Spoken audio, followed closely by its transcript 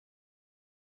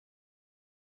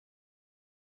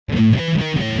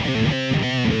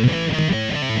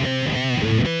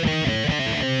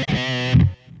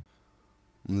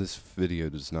This video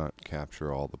does not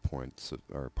capture all the points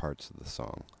or parts of the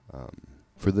song.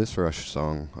 For this Rush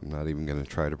song, I'm not even going to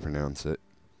try to pronounce it.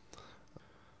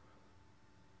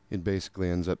 It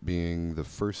basically ends up being the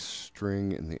first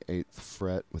string in the 8th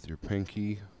fret with your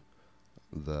pinky,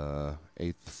 the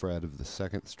 8th fret of the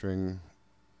 2nd string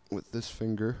with this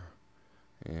finger,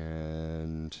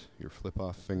 and your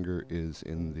flip-off finger is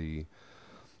in the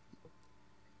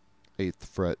 8th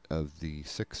fret of the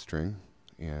 6th string,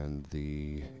 and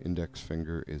the index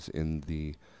finger is in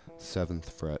the 7th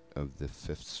fret of the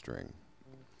 5th string.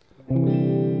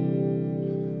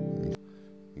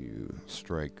 You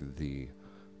strike the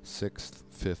 6th,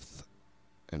 5th,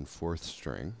 and 4th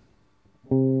string,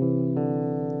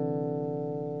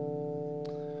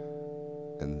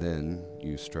 and then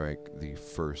you strike the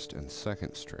 1st and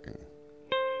 2nd string.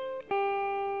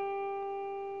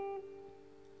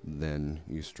 Then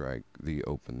you strike the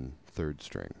open 3rd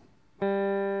string.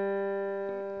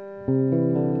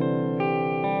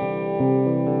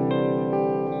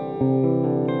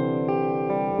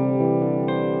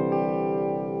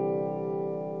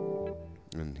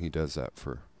 And he does that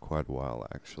for quite a while,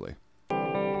 actually.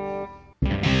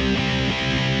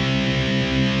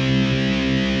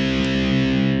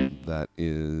 That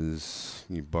is,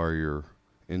 you bar your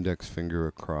index finger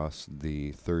across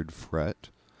the 3rd fret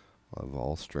of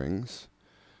all strings,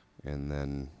 and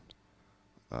then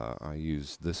I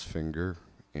use this finger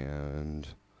and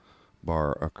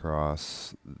bar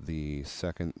across the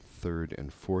 2nd, 3rd,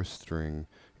 and 4th string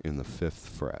in the 5th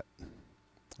fret.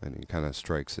 And he kind of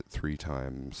strikes it 3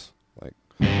 times, like.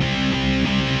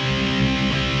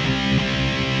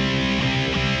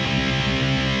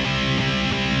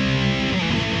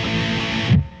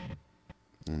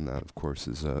 And that, of course,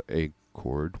 is a A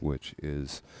chord, which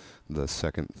is the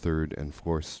 2nd, 3rd, and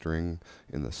 4th string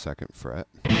in the 2nd fret.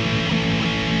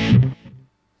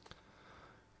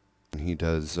 And he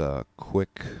does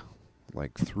quick,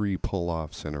 like 3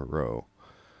 pull-offs in a row.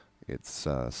 It's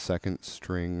 2nd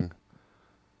string,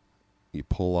 you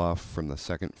pull off from the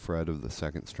 2nd fret of the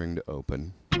 2nd string to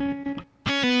open.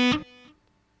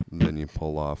 Then you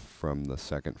pull off from the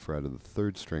 2nd fret of the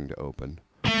 3rd string to open.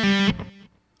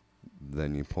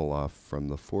 Then you pull off from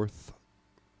the 4th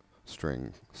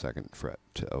string, 2nd fret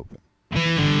to open.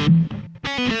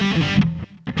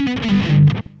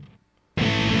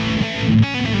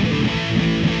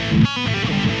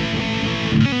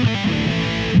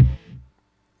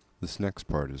 This next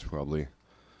part is probably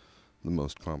the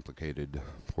most complicated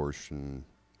portion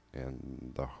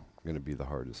and going to be the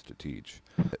hardest to teach.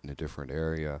 In a different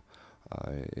area,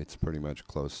 it's pretty much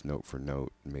close note for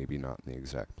note, maybe not in the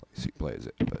exact place he plays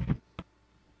it, but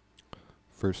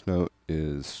first note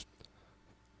is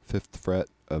 5th fret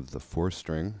of the 4th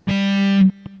string,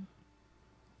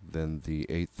 then the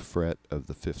 8th fret of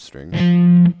the 5th string,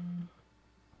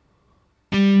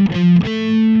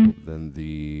 then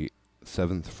the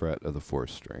 7th fret of the 4th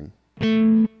string,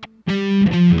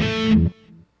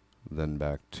 then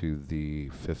back to the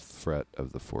 5th fret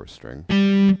of the 4th string.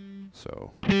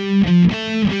 So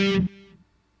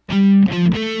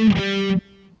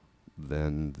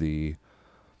then the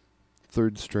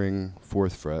 3rd string,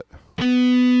 4th fret,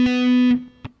 then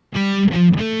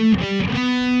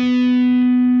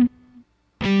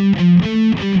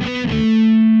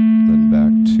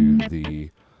back to the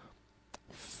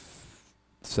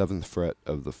 7th fret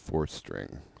of the 4th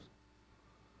string.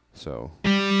 So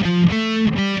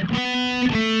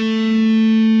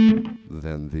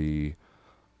then the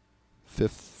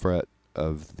 5th fret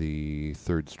of the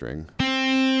 3rd string,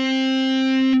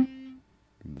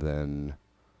 then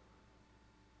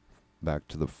back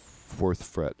to the 4th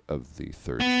fret of the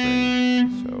 3rd string.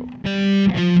 So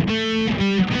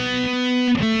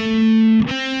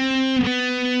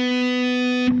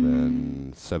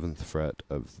then 7th fret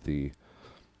of the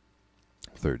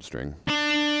 3rd string.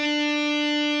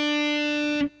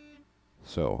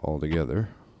 So all together.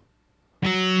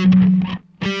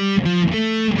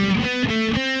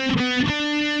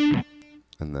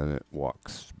 And then it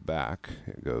walks back.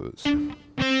 It goes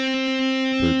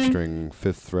 3rd string,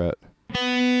 5th fret,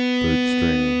 3rd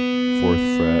string,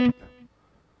 4th fret,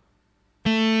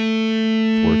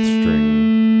 4th string,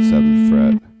 7th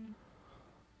fret,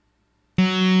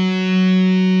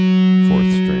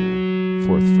 4th string,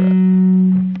 4th fret.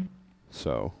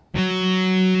 So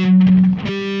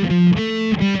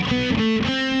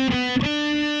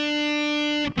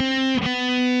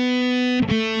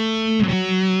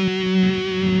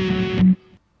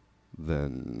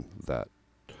then that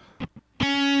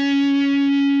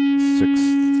 6th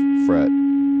fret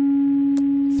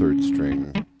 3rd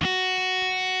string,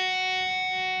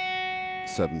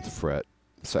 7th fret,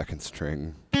 2nd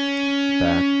string,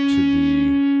 back to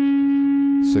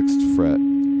the 6th fret,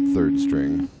 3rd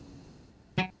string,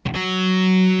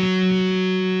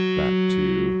 back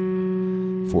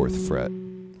to 4th fret,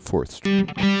 4th string.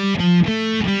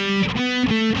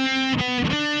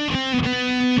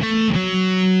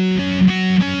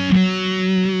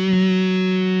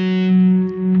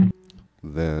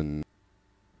 Then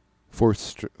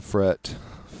 4th fret,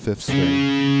 5th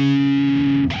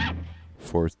string,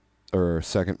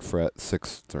 2nd fret, 6th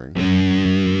string,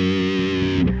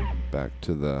 back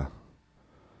to the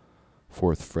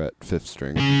 4th fret, 5th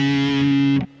string,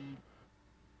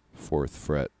 4th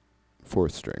fret,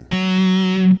 4th string.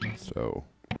 So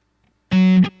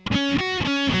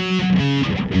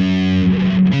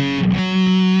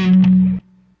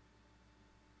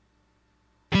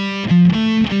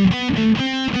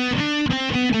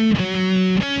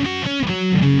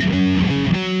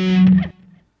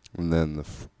and then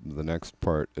the next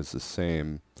part is the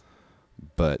same,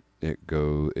 but it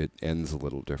ends a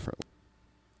little differently.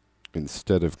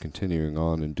 Instead of continuing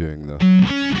on and doing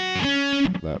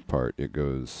that part, it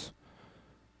goes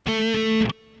so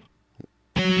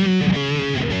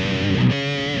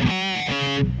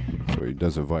he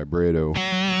does a vibrato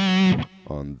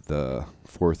on the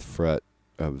 4th fret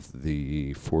of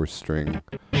the 4th string,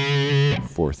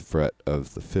 4th fret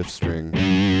of the 5th string,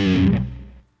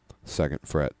 2nd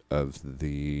fret of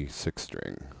the 6th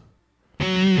string,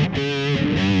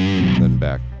 then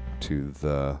back to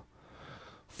the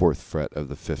 4th fret of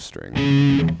the 5th string,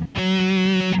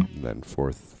 then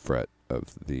 4th fret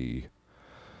of the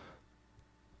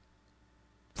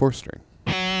 4th string.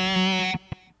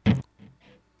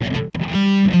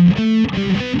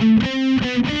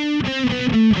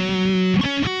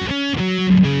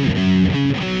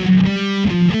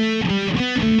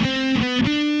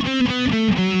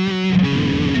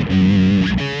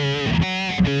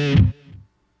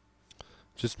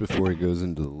 Just before he goes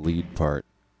into the lead part,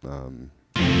 then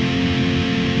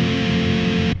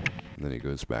he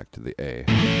goes back to the A.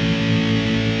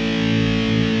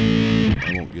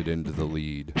 I won't get into the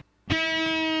lead.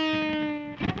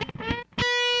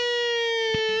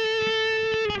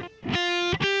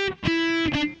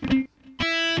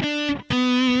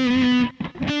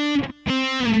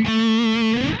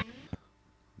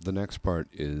 The next part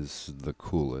is the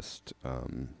coolest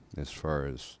as far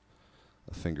as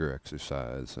a finger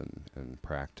exercise and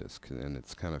practice, and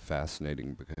it's kind of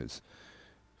fascinating because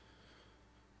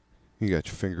you got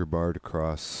your finger barred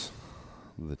across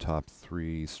the top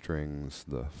 3 strings,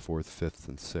 the 4th, 5th,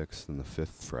 and 6th, and the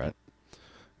 5th fret.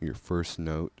 Your first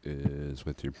note is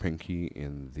with your pinky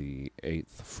in the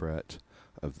 8th fret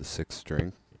of the 6th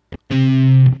string,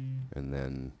 and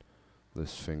then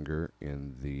this finger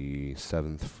in the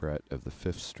 7th fret of the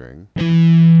 5th string,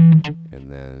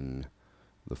 and then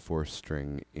the 4th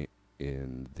string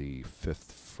in the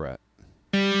 5th fret